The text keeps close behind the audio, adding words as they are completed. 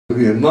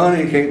And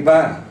money can't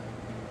buy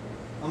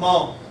Come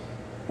on.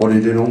 what he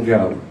did on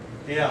Calvary.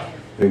 Yeah.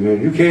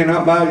 Amen. You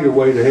cannot buy your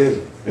way to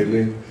heaven.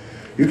 Amen.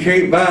 You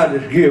can't buy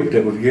this gift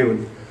that was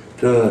given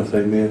to us.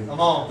 Amen. Come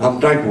on.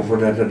 I'm thankful for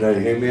that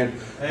today. Amen.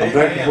 Amen. I'm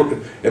thankful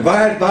for if I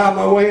had to buy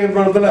my way in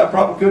front of it, I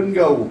probably couldn't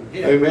go.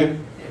 Yeah.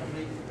 Amen.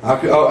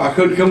 I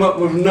couldn't come up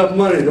with enough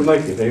money to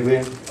make it.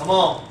 Amen. Come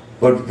on.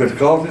 But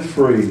because it's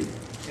free.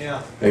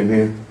 Yeah.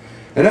 Amen.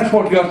 And that's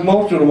what got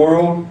most of the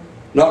world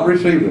not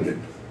receiving it.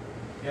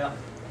 Yeah.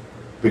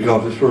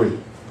 Because it's free.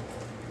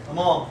 Come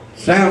on.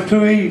 Sounds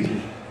too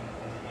easy.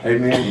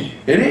 Amen.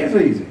 It is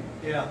easy.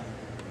 Yeah.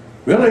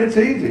 Really, it's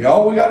easy.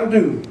 All we got to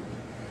do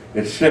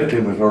is accept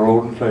Him as our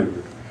Lord and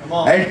Savior. Come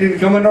on. Ask Him to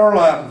come into our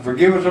life and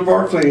forgive us of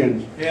our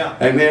sins. Yeah.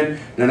 Amen.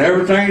 Then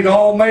everything's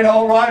all made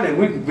all right and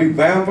we can be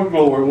bound for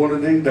glory one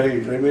of these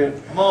days.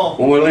 Amen. Come on.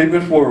 When we leave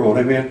this world.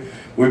 Amen.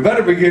 We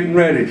better be getting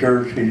ready,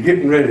 church. He's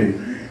getting ready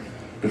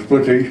to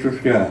split the eastern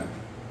sky.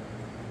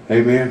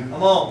 Amen.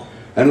 Come on.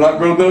 And like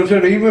Brother Billy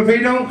said, even if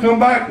He don't come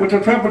back with the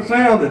trumpet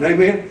sounded,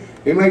 amen,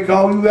 He may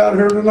call you out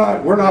here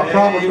tonight. We're not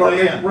promised our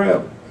next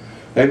breath.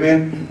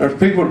 Amen. There's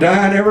people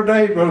dying every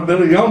day, Brother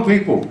Billy, young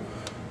people,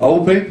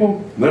 old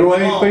people,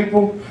 middle-aged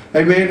people,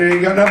 amen, they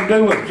ain't got nothing to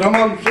do with it. Some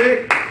of them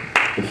sick,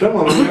 and some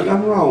of them ain't got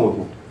nothing wrong with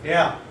them.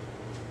 Yeah.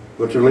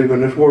 But they're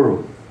leaving this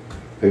world.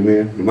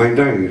 Amen. The main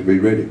thing is be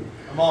ready.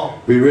 Come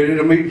on. Be ready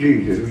to meet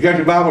Jesus. If you got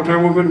your Bible,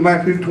 turn with me to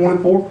Matthew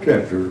 24th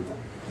chapter.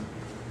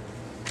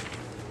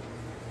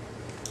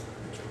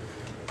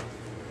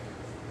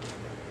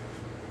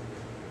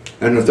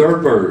 And the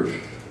third verse,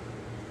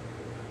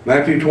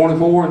 Matthew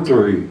 24 and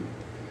 3.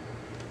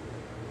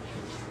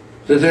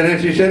 Says, and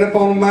as he sat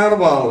upon the Mount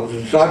of Olives,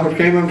 the disciples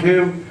came unto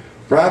him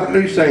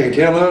privately, saying,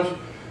 tell us,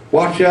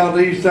 what shall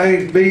these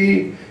things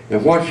be,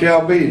 and what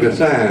shall be the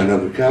sign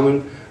of the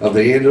coming of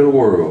the end of the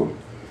world?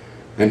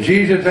 And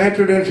Jesus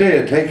answered and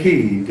said, take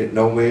heed that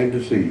no man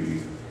deceive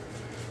you.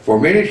 For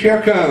many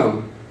shall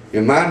come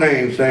in my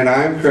name, saying,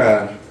 I am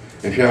Christ,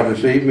 and shall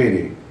deceive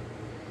many.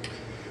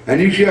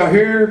 And you shall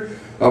hear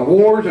of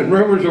wars and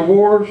rumors of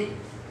wars.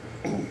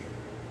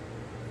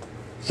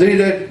 See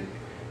that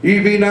ye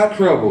be not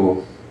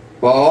troubled,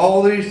 for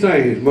all these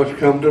things must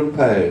come to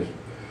pass.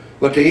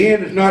 But the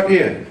end is not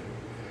yet.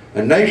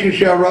 And nation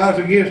shall rise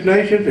against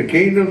nations, and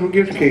kingdoms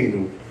against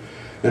kingdoms.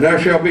 And there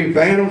shall be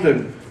famines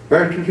and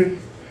pestilences,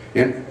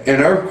 and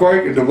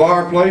earthquake and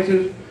devour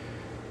places.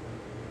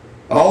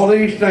 All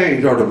these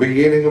things are the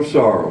beginning of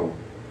sorrow.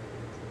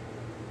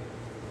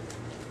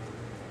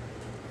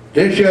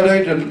 Then shall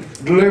they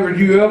deliver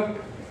you up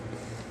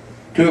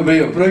to be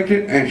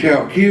afflicted, and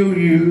shall kill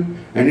you,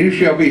 and you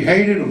shall be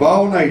hated of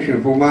all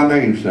nations for my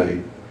name's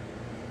sake.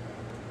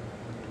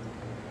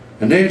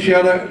 And then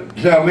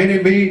shall many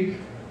be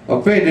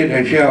offended,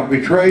 and shall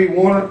betray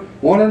one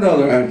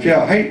another, and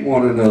shall hate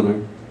one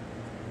another.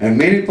 And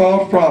many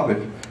false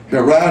prophets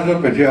shall rise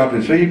up and shall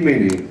deceive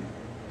many.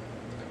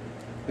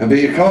 And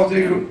because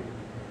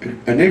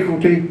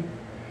iniquity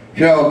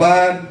shall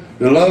abide,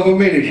 the love of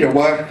many shall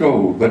wax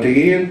cold. But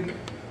he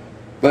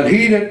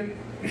that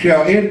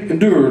shall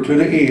endure to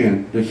the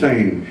end, the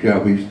same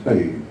shall be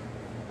saved.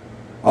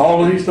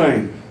 All of these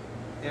things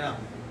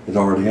has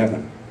already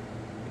happened.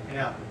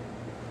 Yeah.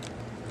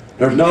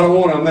 There's not a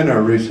one of them in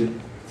there, Reese, that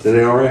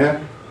they already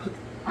happened.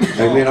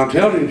 Amen. I'm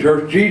telling you,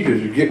 church,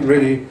 Jesus is getting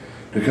ready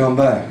to come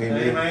back.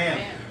 Amen.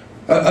 Amen.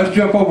 Let's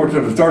jump over to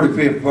the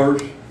 35th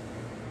verse. It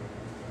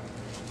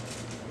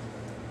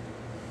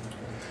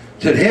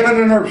said,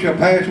 heaven and earth shall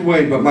pass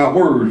away, but my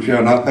words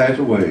shall not pass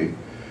away.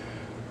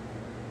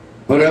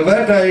 But of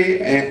that day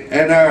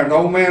and hour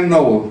no man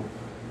knoweth,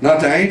 not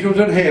the angels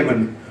in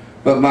heaven,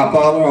 but my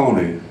Father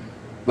only.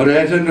 But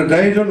as in the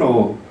days of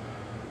Noah,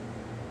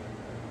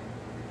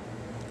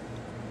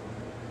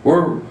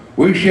 where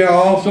we shall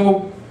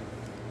also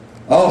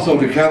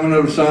the coming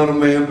of the Son of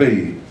Man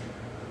be.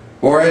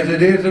 For as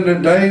it is in the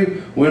day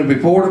when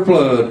before the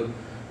flood,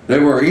 they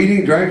were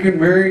eating, drinking,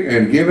 marrying,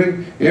 and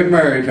giving in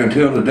marriage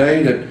until the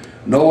day that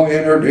Noah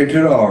entered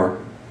into the ark,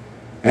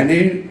 and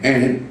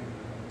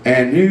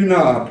knew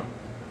not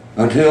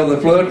until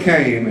the flood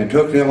came and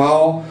took them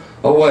all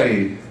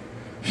away.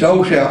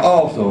 So shall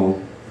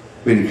also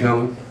be the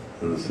coming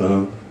of the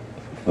Son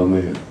of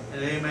Man.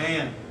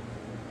 Amen.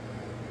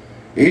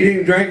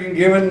 Eating, drinking,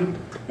 giving,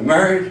 and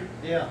marriage.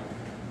 Yeah.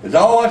 Is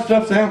all that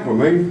stuff sound for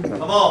me?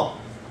 Come on.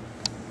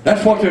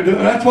 That's what they're doing.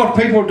 That's what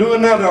people are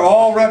doing now. They're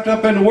all wrapped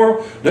up in the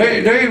world.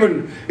 They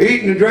even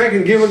eating and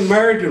drinking, giving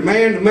marriage, and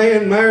man to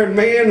man, married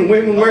men, and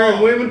women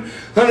marrying women.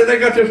 Honey, they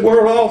got this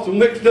world all so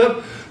mixed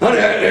up.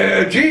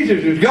 Honey,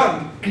 Jesus has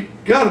got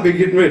to be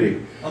getting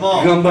ready to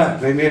come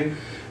back. Amen.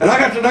 And I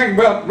got to think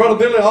about, Brother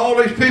Billy,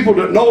 all these people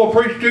that Noah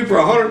preached to for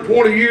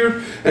 120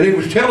 years, and he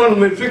was telling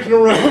them it's fixing to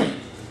rain.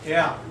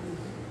 Yeah.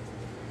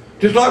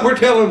 Just like we're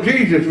telling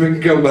Jesus we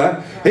can come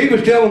back, he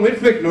was telling them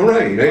it's fixing to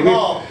rain.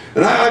 Amen.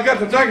 And I got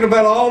to thinking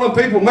about all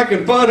the people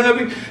making fun of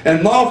him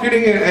and mocking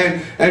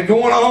him and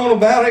going on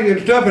about it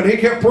and stuff, and he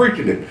kept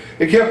preaching it.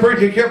 He kept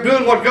preaching, he kept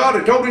doing what God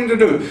had told him to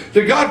do.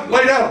 So God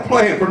laid out a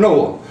plan for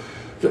Noah.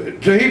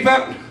 So he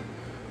found,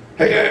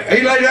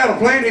 He laid out a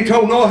plan. He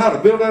told Noah how to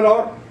build that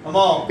ark. Come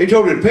on. He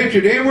told him to pitch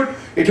it inward.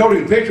 He told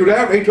him to pitch it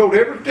out. He told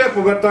every step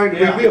of that thing to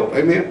Yeah. be built.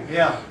 Amen.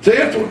 Yeah. See,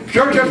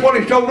 church, that's what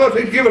He's told us.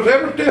 He's given us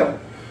every step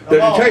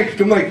that it takes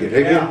to make it.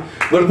 Amen. Yeah.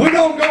 But if we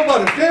don't go by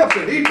the steps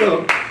that He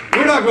took,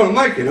 we're not going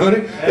to make it,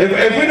 honey.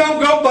 If we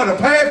don't go by the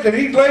path that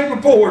He's laid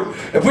before us,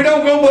 if we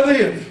don't go by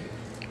this,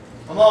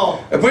 Come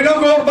on. if we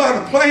don't go by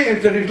the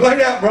plans that He's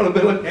laid out, Brother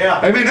Billy, Yeah.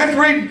 I mean, that's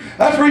reading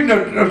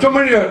so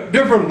many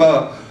different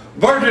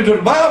versions of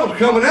the Bible's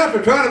coming out.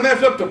 They're trying to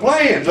mess up the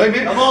plans,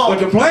 amen. Come on.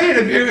 But the plan,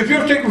 if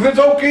you're sticking with this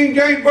old King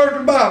James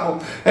Version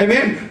Bible,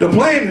 amen, the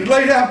plan is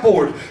laid out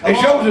for us. It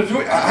shows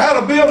us how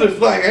to build this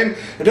thing,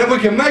 and that we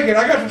can make it.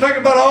 I got to think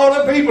about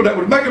all the people that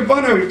was making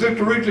fun of Him,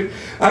 Sister Richie.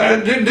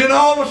 Then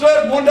all of a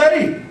sudden, one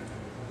day,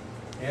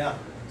 Yeah.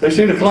 they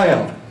seen a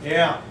cloud.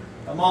 Yeah.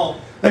 Come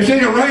on. They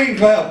seen a rain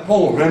cloud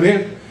form,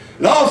 amen.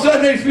 And all of a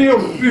sudden they feel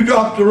a few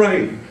drops of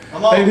rain.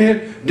 Come on.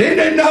 Amen. Then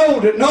they know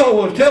that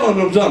Noah was telling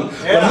them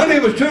something. Yeah. But honey,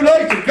 it was too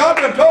late. Because God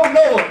had told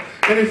Noah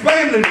and his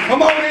family to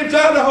come on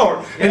inside the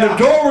ark. And the Yeah.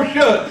 door was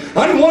shut.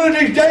 Honey, one of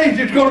these days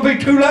it's going to be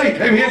too late.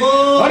 Amen.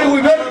 Whoa, Honey,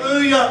 we better.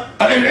 hallelujah.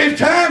 It's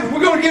time. If we're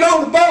going to get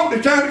on the boat,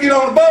 it's time to get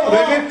on the boat.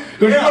 Oh, Amen.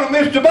 Because yeah. you're going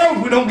to miss the boat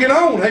if we don't get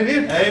on.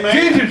 Amen. Amen.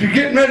 Jesus is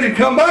getting ready to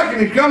come back,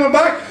 and He's coming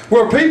back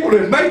where people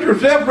that make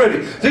themselves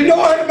ready. See,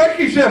 Noah didn't make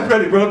himself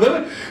ready,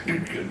 Brother Billy.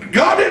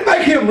 God didn't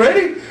make him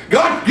ready.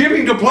 God gave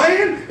him the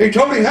plan. He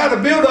told him how to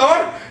build the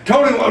ark.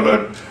 Told him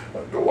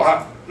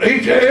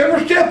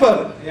every step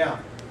of it. Yeah.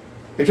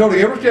 He told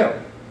him every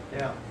step.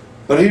 Yeah.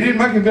 But He didn't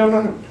make him build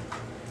none of it.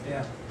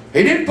 Yeah.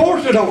 He didn't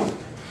force it on him.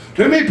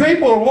 Too many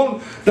people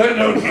want,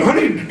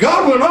 honey,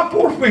 God will not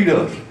force feed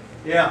us.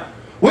 Yeah.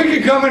 We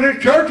can come in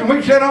this church and we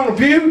can sit on a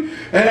pew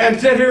and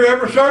sit here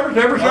every service,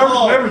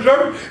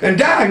 and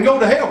die and go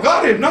to hell.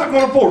 God is not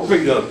going to force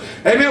feed us.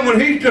 Amen.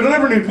 When He's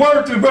delivering His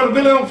word through Brother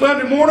Billy on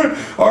Sunday morning,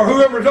 or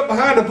whoever's up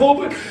behind the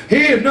pulpit, He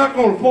is not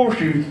going to force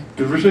you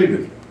to receive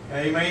it.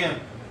 Amen.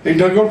 He's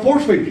not going to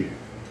force feed you.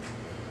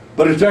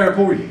 But it's there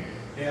for you.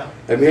 Yeah.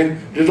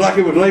 Amen. Just like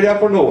it was laid out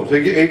for Noah. So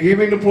He gave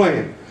him the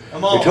plan.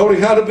 Come on. He told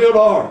him how to build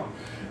an ark.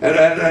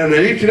 And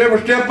each and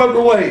every step of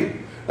the way,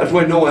 that's the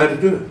way Noah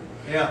had to do it.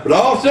 Yeah. But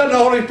all of a sudden,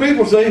 all these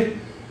people see,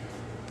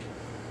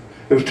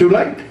 it was too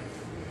late.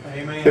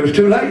 Amen. It was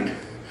too late.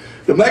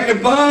 The making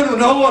fun of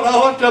Noah and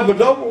all that stuff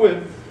was over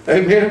with.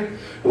 Amen.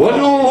 It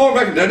wasn't no more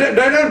making. They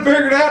done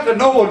figured out that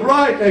Noah was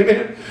right.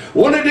 Amen.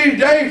 One of these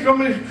days,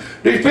 some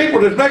of these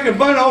people that's making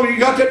fun of, you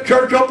got that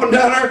church open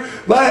down there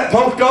by that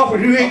post office,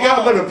 you ain't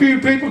got but a few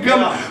people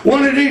coming. Yeah.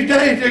 One of these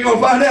days, they're going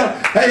to find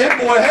out, hey, that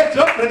boy had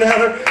something down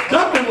there.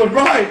 Something was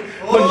right.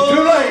 But it's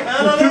too late.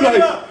 It's too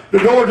late. The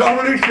door's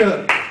already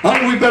shut.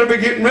 Honey, we better be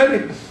getting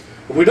ready.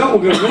 If we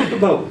don't, we're going to miss the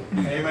boat.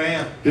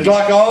 Amen. Just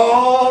like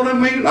all the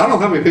meetings. I don't know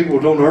how many people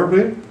was on the earth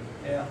then.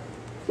 Yeah.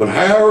 But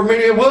however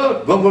many it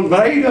was,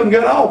 but 8 of them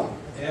got off.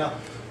 Yeah.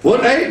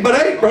 Wasn't 8, but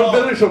 8,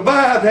 Brother Billy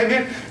survived,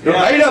 amen. There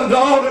were 8 of them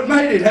all that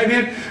made it,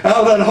 amen. Out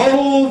of that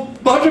whole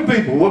bunch of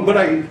people, wasn't but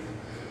 8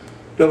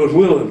 that was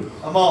willing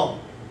Come on.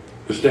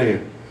 to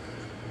stand.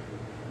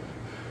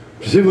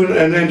 See,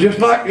 and then just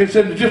like it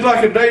said, just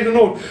like the days of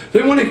Noah.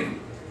 See, when He,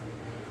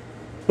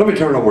 let me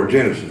turn over to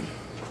Genesis.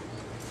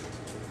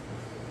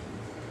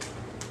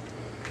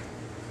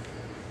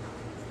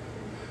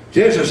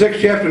 Genesis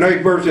 6 chapter and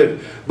 8 verse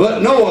says,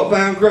 but Noah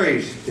found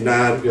grace in the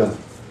eyes of God.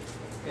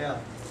 Yeah.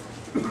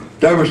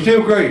 There was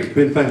still grace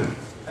been found.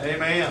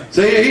 Amen.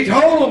 See, He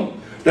told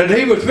them that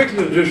He was fixing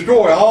to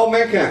destroy all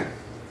mankind.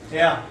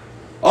 Yeah.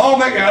 All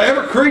mankind,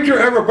 every creature,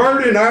 every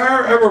bird in the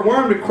air, every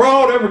worm that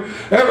crawled,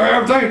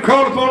 everything that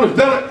crawled upon His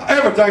belly,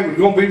 everything was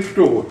going to be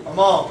destroyed. Come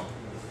on.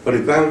 But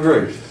He found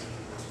grace.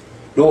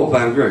 Noah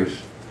found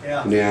grace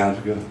Yeah. in the eyes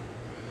of God.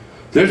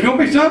 There's going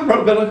to be some,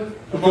 Brother Billy,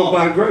 that's going to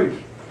find grace.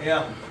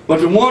 Yeah. But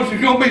the ones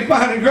that's going to be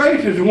finding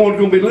grace is the ones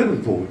going to be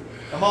living for it.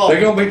 Come on.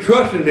 They're going to be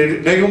trusting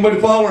it. They're going to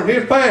be following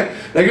His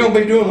path. They're going to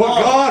be doing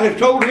what God has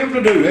told Him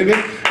to do.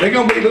 Amen. They're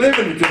going to be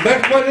living it the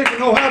best way they can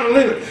know how to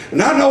live it.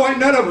 And I know ain't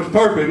none of us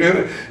perfect.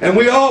 Amen. And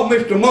we all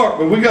miss the mark,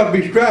 but we got to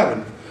be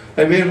striving.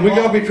 Amen. We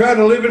got to be trying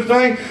to live this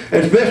thing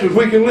as best as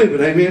we can live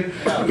it. Amen.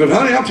 Because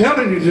honey, I'm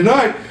telling you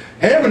tonight,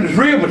 heaven is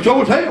real, but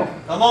so is hell.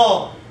 Come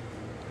on.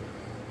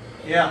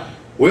 Yeah.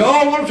 We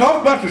all want to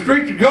talk about the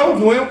streets of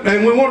gold,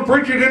 and we want to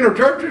preach it in our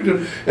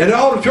churches, and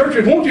all the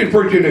churches want you to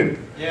preach it in it.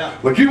 Yeah.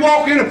 But you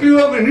walk in a few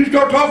of them and you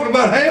start talking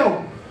about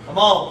hell. Come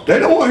on. They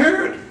don't want to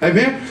hear it.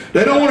 Amen.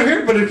 They don't want to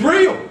hear it, but it's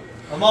real.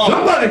 Come on.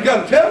 Somebody's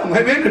got to tell them.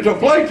 Amen. It's a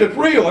place that's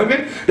real.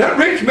 Amen. That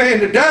rich man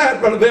that died,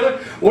 Brother Billy,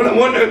 when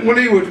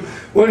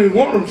he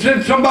wanted to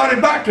send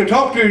somebody back to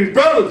talk to his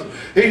brothers,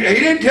 he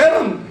didn't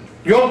tell them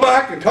go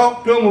back and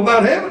talk to them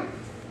about heaven.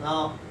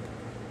 No.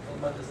 What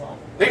about this all?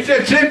 He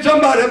said send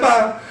somebody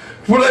back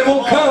where they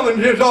won't come and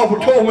just offer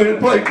torment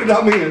place that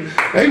I'm in.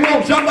 He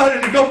wants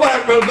somebody to go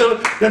back, Brother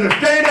Billy, that'll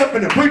stand up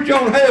and preach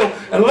on hell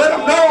and let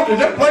them know that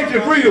that place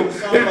is real.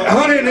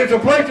 Honey, and it's a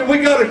place that we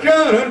got to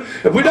shun. Honey.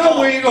 If we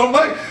don't, we ain't going to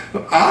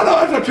make. I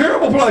know it's a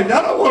terrible place.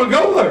 I don't want to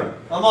go there.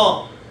 Come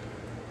on.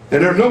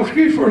 And there's no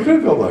excuse for us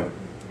to go there.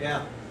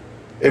 Yeah.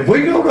 If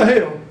we go to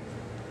hell,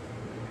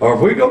 or if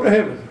we go to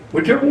heaven,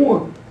 whichever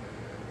one,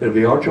 it'll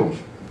be our choice.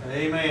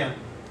 Amen.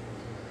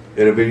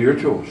 It'll be your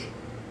choice.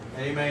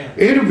 Amen.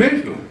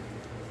 Individual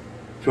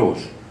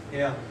choice.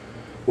 Yeah.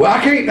 Well, I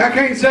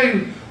can't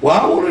say, well,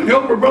 I wanted to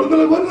go, but Brother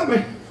Billy wouldn't let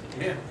me.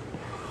 Yeah.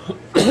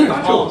 It's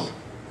my choice.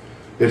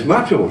 It's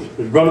my choice.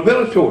 It's Brother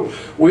Billy's choice.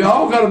 We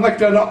all got to make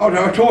that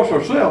our choice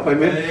ourselves,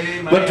 amen?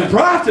 Amen. But the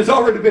price has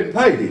already been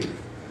paid.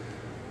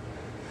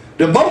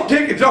 The boat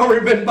ticket's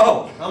already been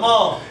bought. Come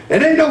on.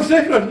 It ain't no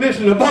sense of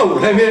missing the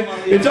boat, amen?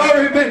 It's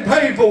already been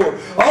paid for.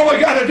 All we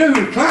got to do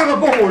is climb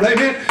aboard,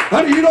 amen?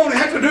 Honey, you don't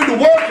have to do the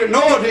work that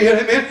Noah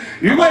did, amen?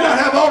 You may not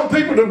have all the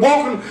people that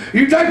walking.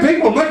 You think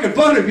people are making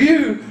fun of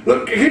you.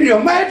 Look, can you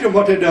imagine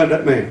what they done to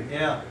that man?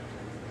 Yeah.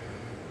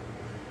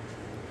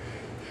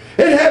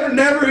 It haven't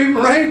never even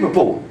rained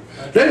before.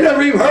 They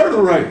never even heard of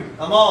rain.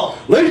 Come on.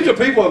 At least the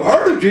people have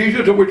heard of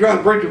Jesus that we're trying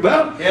to preach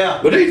about. Yeah.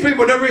 But these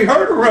people never even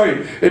heard of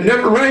rain. It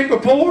never rained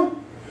before.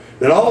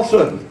 Then all of a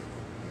sudden,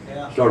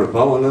 Yeah. started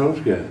falling out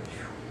of the sky.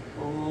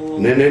 Oh.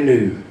 And then they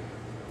knew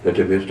that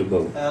they missed a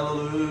boat.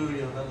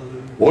 Hallelujah.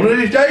 Hallelujah. One of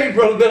these days,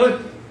 Brother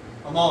Billy,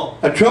 Come on.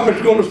 a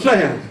trumpet's going to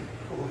sound.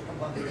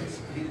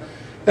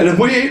 And if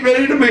we ain't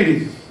ready to meet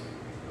him,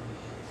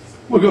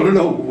 we're going to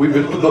know we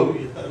missed the boat.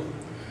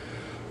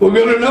 We're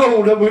going to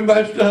know that we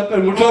messed up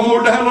and we're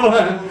somewhere down the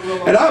line.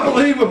 And I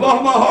believe with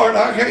all my heart,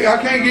 I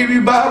can't give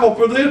you Bible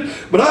for this,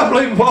 but I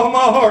believe with all my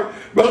heart,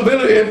 Brother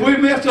Billy, if we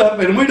mess up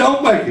and we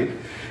don't make it,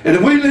 and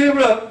if we live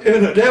up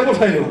in the devil's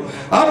hell,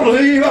 I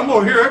believe I'm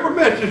going to hear every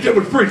message that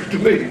was preached to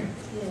me.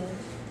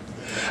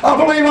 I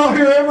believe I'll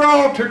hear every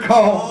altar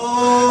call.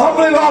 I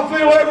believe I'll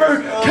feel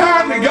every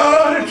time that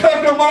God has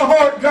tugged on my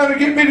heart trying to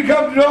get me to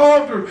come to the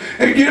altar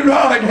and get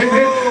right.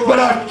 Amen. But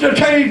I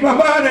changed my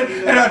mind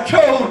and I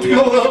chose to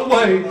go the other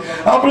way.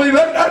 I believe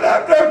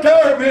that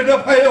torment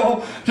of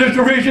hell,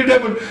 Sister Reese,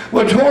 that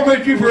would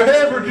torment you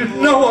forever just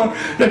knowing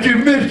that you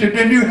missed it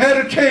and you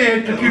had a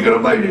chance that you could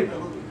have made it.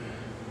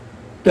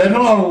 That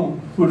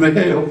alone would be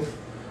hell.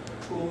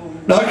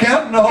 Not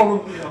counting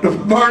all the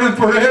burning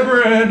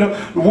forever and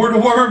where the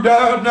worm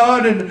dies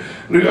not and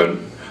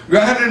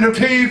grinding the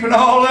teeth and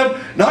all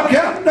that. Not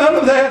counting none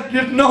of that,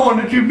 just knowing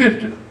that you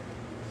missed it.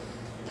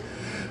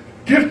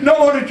 Just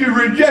knowing that you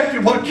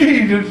rejected what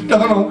Jesus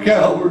done on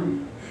Calvary.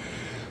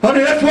 Honey,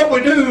 that's what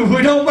we do. If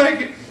we don't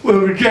make it, we'll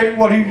reject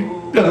what he's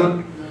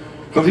done.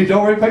 Because he's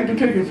already paid the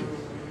ticket.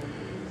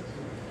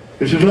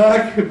 It's just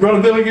like if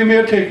Brother Billy gave me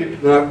a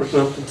ticket tonight for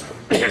something.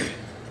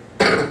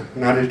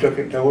 And I just took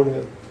it and tore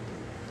it up.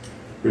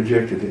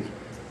 Rejected it.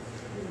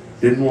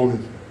 Didn't want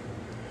it.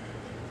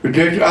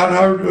 Rejected. I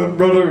heard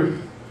Brother,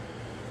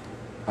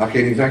 I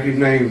can't even think his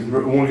name.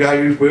 One guy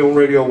used to be on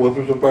radio with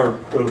us up there,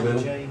 Brother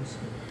Bill. James.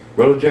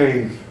 Brother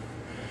James.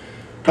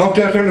 Talked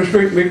out there in the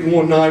street meeting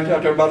one night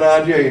out there by the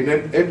IJ,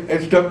 and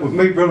it stuck with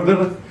me, Brother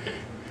Billy.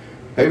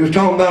 He was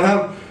talking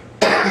about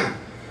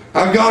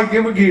how God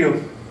give a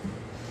gift.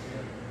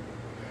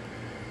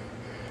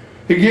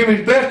 He gave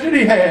his best that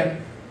he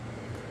had,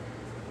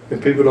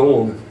 and people don't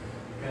want it.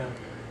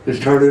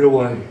 Just turn it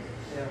away.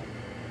 Yeah.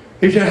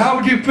 He said, how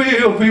would you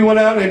feel if you went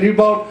out and you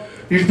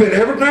spent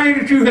everything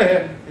that you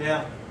had,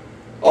 Yeah.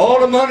 all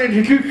the money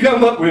that you could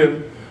come up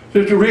with,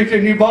 Sister Rita,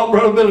 and you bought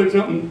Brother Billy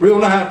something real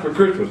nice for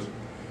Christmas.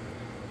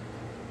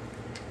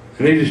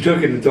 And he just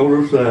took it and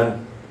threw it aside.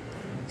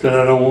 Said,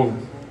 I don't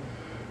want it.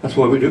 That's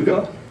what we do,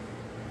 God.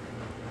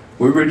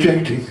 We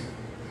reject him.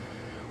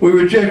 We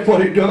reject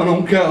what he done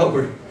on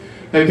Calvary.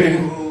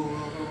 Amen.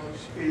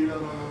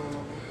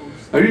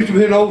 There used to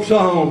be an old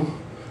song.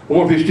 I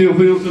wonder if he still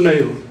feels the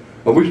nails.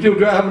 Are we still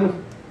driving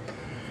them?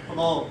 Come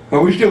on. Are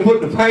we still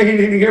putting the pain in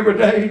him every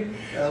day?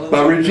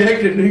 By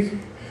rejecting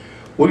him?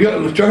 We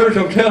got the church,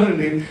 I'm telling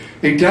you,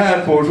 he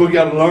died for us. We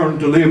got to learn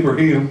to live for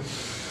him.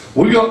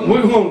 We're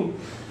going,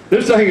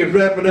 this thing is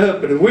wrapping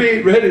up, and if we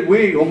ain't ready, we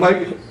ain't going to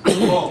make it.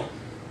 Come on.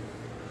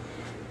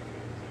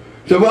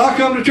 So when I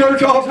come to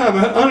church all the time,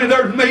 honey,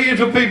 there's millions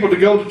of people to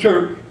go to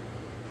church.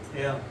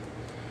 Yeah.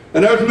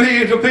 And there's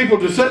millions of people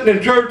just sitting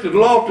in church and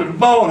lost at the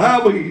ball and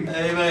highways.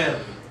 Amen.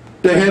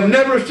 They have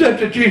never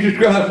accepted Jesus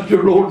Christ as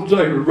their Lord and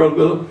Savior, Brother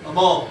Bill. Come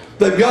on.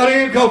 They've got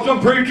in because some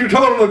preacher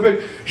told them,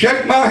 if you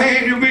shake my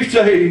hand, you'll be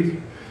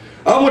saved.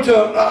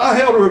 I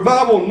held a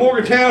revival in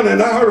Morgantown,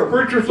 and I heard a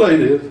preacher say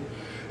this.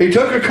 He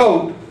took a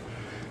coat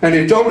and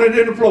he threw it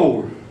in the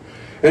floor.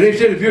 And he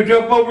said, if you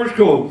jump over his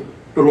coat,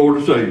 the Lord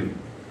will save you.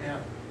 Yeah.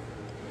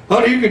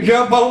 Honey, you can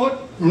jump over it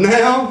from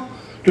now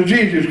till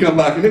Jesus come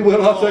back, and he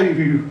will not save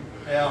you.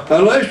 Yeah.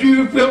 Unless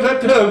you feel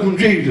that tug from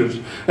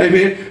Jesus.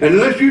 Amen. And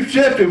unless you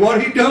accepted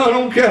what he done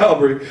on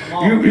Calvary,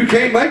 you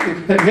can't make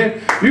it. Amen.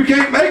 You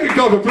can't make it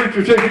because the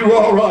preacher said you were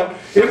all right.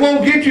 It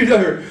won't get you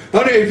there.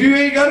 Honey, if you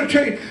ain't got a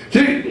change.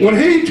 See, when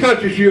he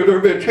touches you,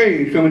 there'll be a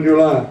change come in your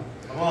life.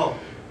 Come on.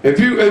 If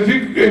you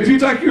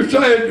think you're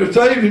saved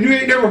and you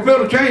ain't never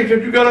felt a change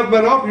since you got up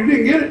that altar, you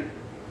didn't get it.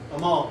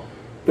 Come on.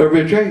 There'll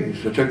be a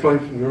change that takes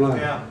place in your life.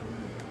 Yeah.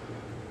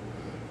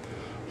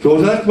 So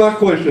that's my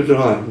question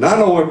tonight. And I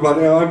know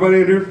everybody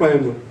in here is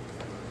family.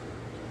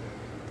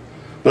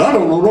 But I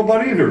don't know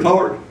nobody in here's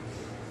heart.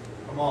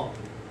 Come on.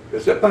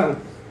 Is that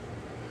fine?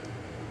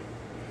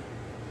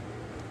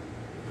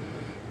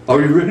 Are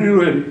you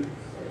ready?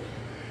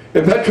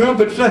 If that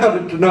trumpet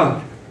sounded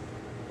tonight,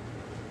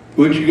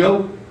 would you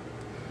go?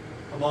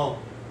 Come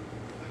on.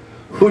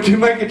 Would you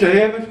make it to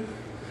heaven?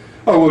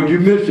 Or would you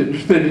miss it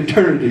and spend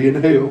eternity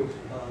in hell?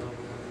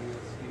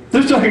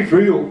 This ain't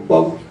real,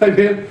 folks.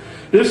 Amen.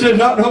 This is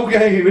not no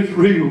game, it's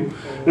real.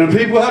 And the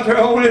people out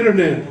there on the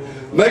internet,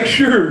 make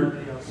sure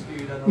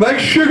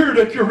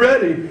that you're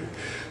ready.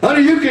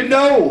 Honey, you can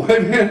know,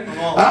 amen.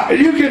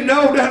 You can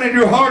know down in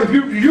your heart if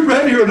you're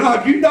ready or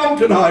not. You know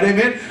tonight,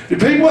 amen. The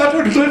people out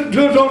there that listen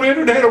to us on the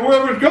internet or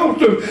wherever it goes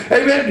to,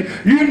 amen,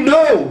 you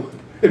know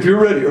if you're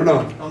ready or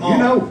not. You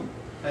know.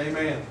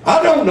 Amen.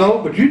 I don't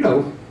know, but you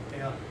know.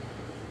 Yeah.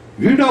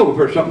 You know if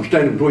there's something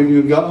standing between you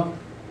and God.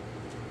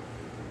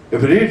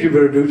 If it is, you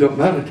better do something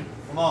about it.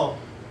 Come on.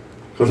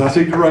 Because I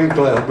see the rain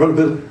cloud, Brother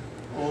Billy.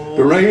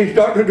 The rain's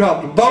starting to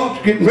drop. The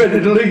boat's getting ready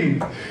to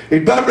leave.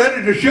 He's about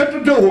ready to shut the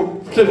door,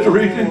 Sister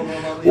Reese.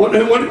 When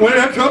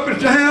that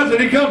trumpet sounds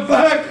and he comes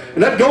back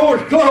and that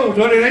door's closed,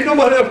 honey, ain't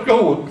nobody else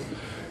going.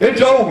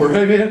 It's over,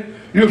 amen.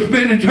 You'll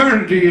spend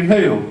eternity in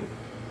hell.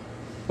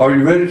 Are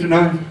you ready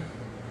tonight?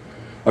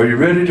 Are you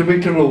ready to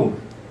meet the Lord?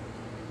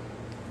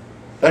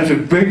 That's the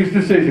biggest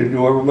decision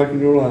you'll ever make in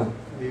your life.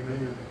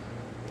 Amen.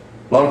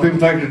 A lot of people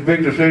think it's a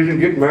big decision,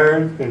 getting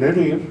married, and it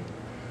is.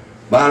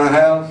 Buying a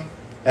house,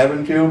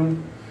 having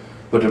children.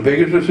 But the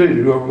biggest decision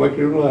you ever make in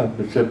your life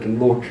is accepting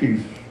the Lord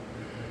Jesus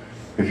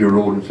as your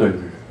Lord and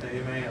Savior.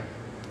 Amen.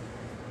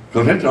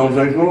 Because that's the only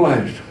thing that's going to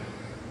last.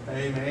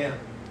 Amen.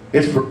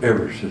 It's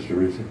forever, Sister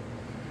Reese.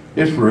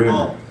 It's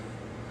forever.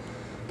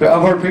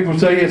 I've heard people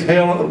say it's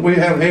hell. We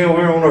have hell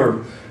here on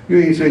earth. You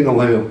ain't seen no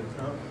hell.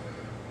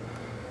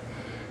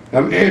 No.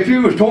 I mean, if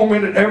you was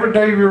tormented every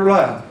day of your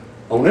life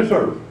on this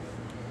earth,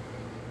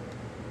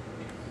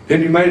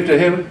 then you made it to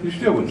heaven, you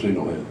still wouldn't see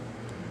no hell.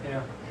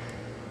 Yeah.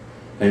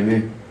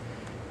 Amen.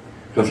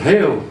 Because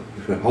hell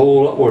is a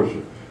whole lot worse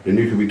than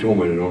you can be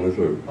tormented on this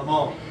earth. Come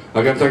on.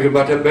 I got thinking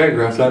about that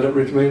beggar outside that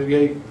rich man's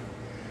gate.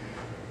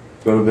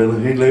 Brother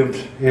Billy, he lived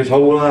his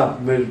whole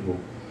life miserable.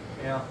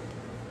 Yeah.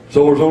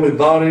 Sores on his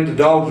body, the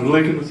dogs were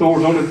licking the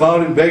sores on his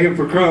body, begging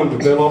for crumbs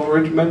to fell off the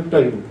rich man's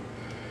table.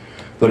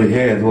 But he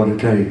had what it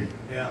takes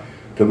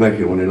to make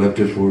it when he left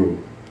this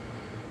world.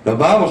 The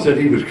Bible said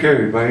he was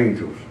carried by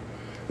angels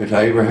into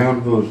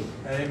Abraham's bosom.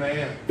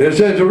 Amen. It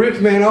says the rich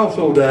man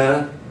also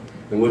died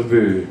and was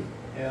buried.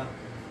 Yeah.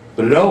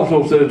 But it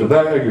also says the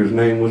beggar's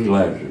name was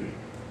Lazarus.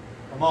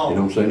 Come on. It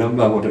don't say nothing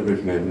about what that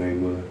rich man's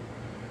name was.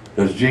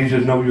 Does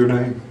Jesus know your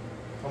name?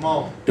 Come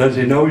on. Does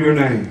he know your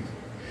name?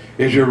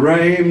 Is your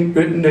name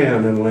written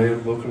down in the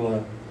Lamb's Book of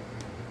Life?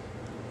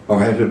 Or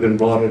has it been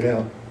blotted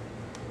out?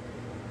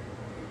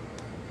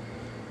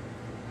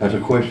 That's a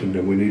question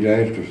that we need to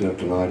ask ourselves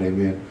tonight,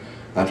 amen.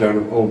 I turn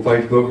on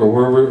Facebook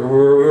or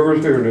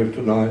whoever's hearing this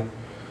tonight.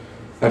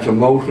 That's the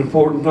most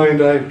important thing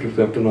to ask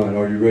yourself tonight.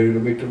 Are you ready to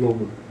meet the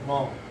Lord? Come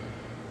on.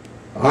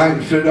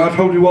 I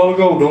told you a while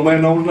ago, no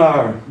man knows the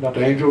hour, not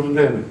the angels in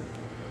heaven.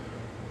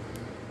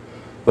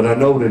 But I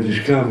know that he's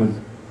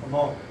coming. Come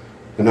on.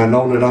 And I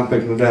know that I'm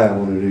fixing to die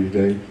one of these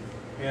days.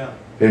 Yeah.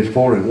 It's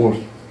appointed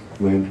once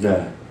a man to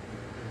die.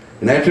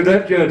 And after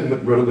that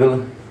judgment, Brother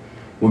Billy,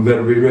 we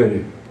better be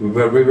ready. We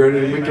better be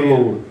ready to meet the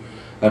Lord.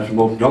 That's the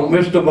most, don't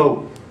miss the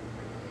boat.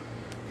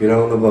 Get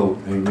on the boat,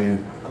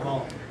 amen. Come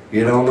on.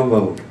 Get on the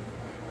boat.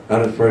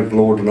 I just praise the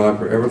Lord tonight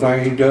for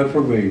everything he does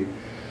for me.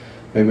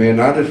 Amen.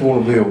 I just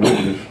want to be a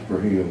witness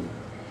for him.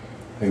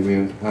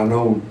 Amen. I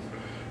know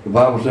the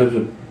Bible says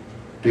that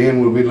then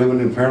we'll be living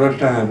in perilous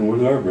times, and we're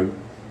there, brother.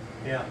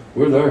 Yeah.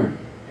 We're there.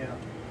 Yeah.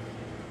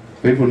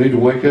 People need to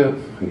wake up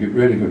and get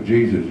ready because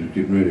Jesus is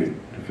getting ready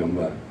to come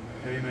back.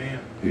 Amen.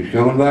 He's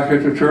coming back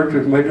as the church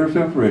has made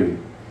herself ready.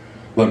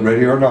 But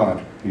ready or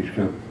not, he's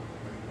coming.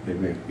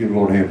 Amen. Give the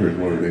Lord a hand for his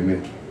word.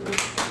 Amen.